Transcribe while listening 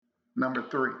Number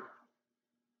three,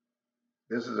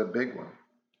 this is a big one.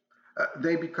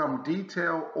 They become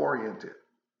detail oriented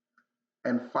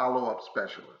and follow up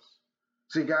specialists.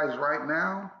 See, guys, right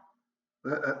now,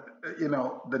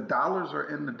 the dollars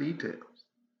are in the details.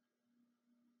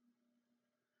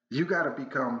 You got to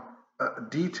become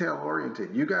detail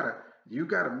oriented. You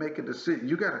got to make a decision.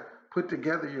 You got to put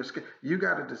together your skill. You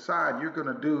got to decide you're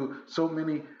going to do so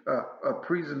many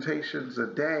presentations a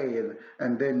day,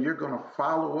 and then you're going to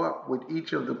follow up with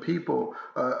each of the people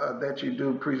that you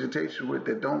do presentation with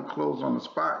that don't close on the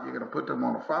spot. You're going to put them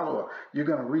on a follow up. You're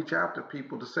going to reach out to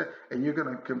people to say, and you're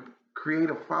going to create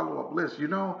a follow up list.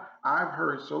 I've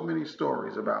heard so many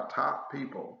stories about top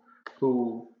people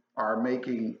who are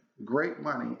making great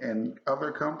money in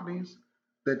other companies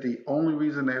that the only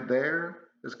reason they're there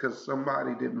is because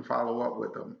somebody didn't follow up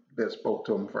with them that spoke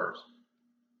to them first.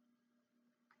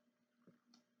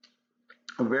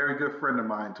 A very good friend of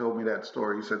mine told me that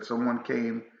story. He said someone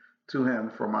came to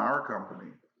him from our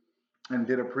company and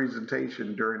did a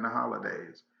presentation during the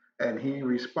holidays. And he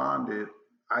responded,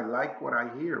 I like what I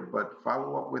hear, but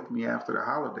follow up with me after the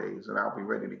holidays and I'll be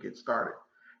ready to get started.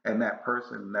 And that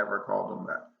person never called him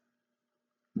back.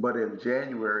 But in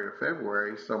January or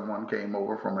February, someone came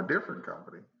over from a different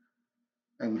company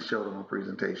and showed him a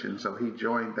presentation. So he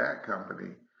joined that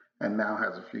company and now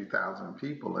has a few thousand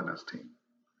people in his team.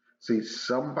 See,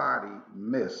 somebody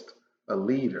missed a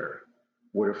leader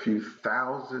with a few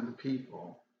thousand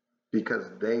people because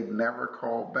they never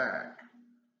called back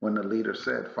when the leader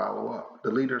said, follow up. The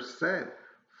leader said,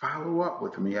 follow up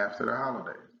with me after the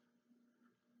holidays.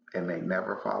 And they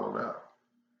never followed up.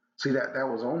 See, that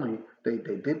was only, they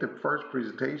did the first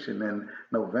presentation in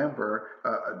November.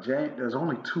 There's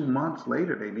only 2 months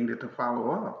later they needed to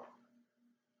follow up.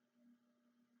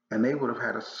 And they would have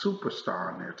had a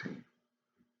superstar on their team.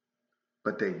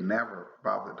 But they never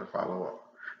bothered to follow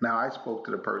up. Now, I spoke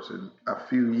to the person a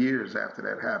few years after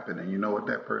that happened, and you know what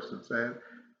that person said?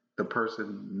 The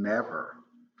person never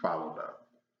followed up.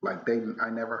 I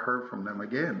never heard from them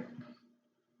again.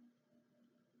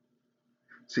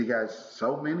 See, guys,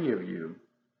 so many of you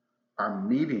are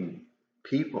meeting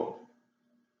people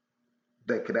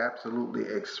that could absolutely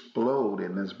explode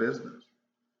in this business.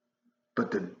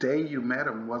 But the day you met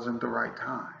them wasn't the right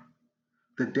time.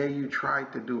 The day you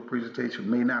tried to do a presentation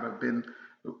may not have been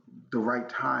the right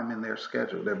time in their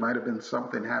schedule. There might have been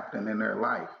something happening in their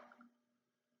life.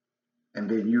 And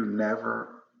then you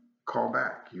never call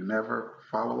back. You never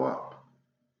follow up.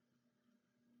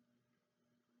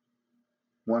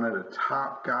 One of the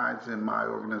top guys in my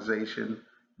organization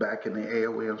back in the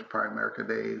A.O. Williams Primerica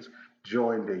days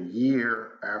joined a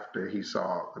year after he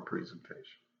saw the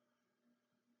presentation.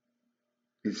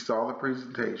 He saw the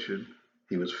presentation.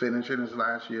 He was finishing his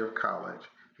last year of college.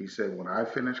 He said, when I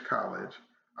finish college,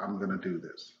 I'm going to do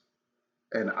this.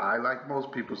 And I, like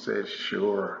most people, said,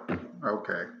 sure,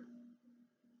 okay.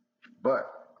 But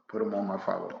put him on my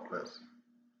follow-up list.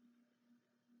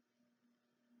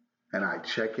 And I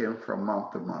check in from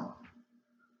month to month.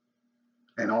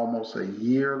 And almost a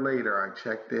year later, I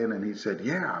checked in and he said,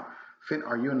 yeah, Finn,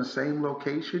 are you in the same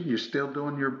location? You're still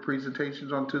doing your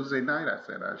presentations on Tuesday night? I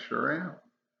said, I sure am.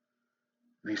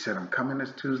 And he said, I'm coming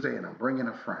this Tuesday and I'm bringing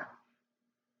a friend.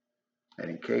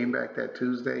 And he came back that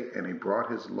Tuesday and he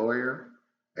brought his lawyer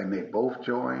and they both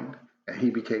joined and he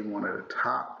became one of the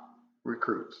top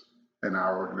recruits in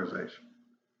our organization.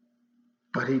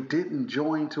 But he didn't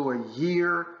join till a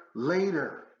year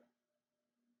later.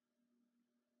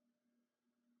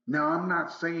 Now, I'm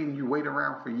not saying you wait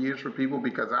around for years for people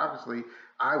because obviously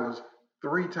I was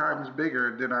 3 times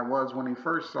bigger than I was when he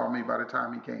first saw me by the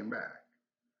time he came back.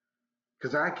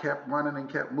 Because I kept running and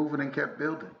kept moving and kept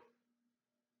building.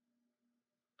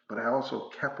 But I also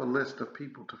kept a list of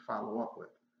people to follow up with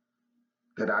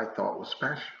that I thought was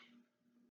special.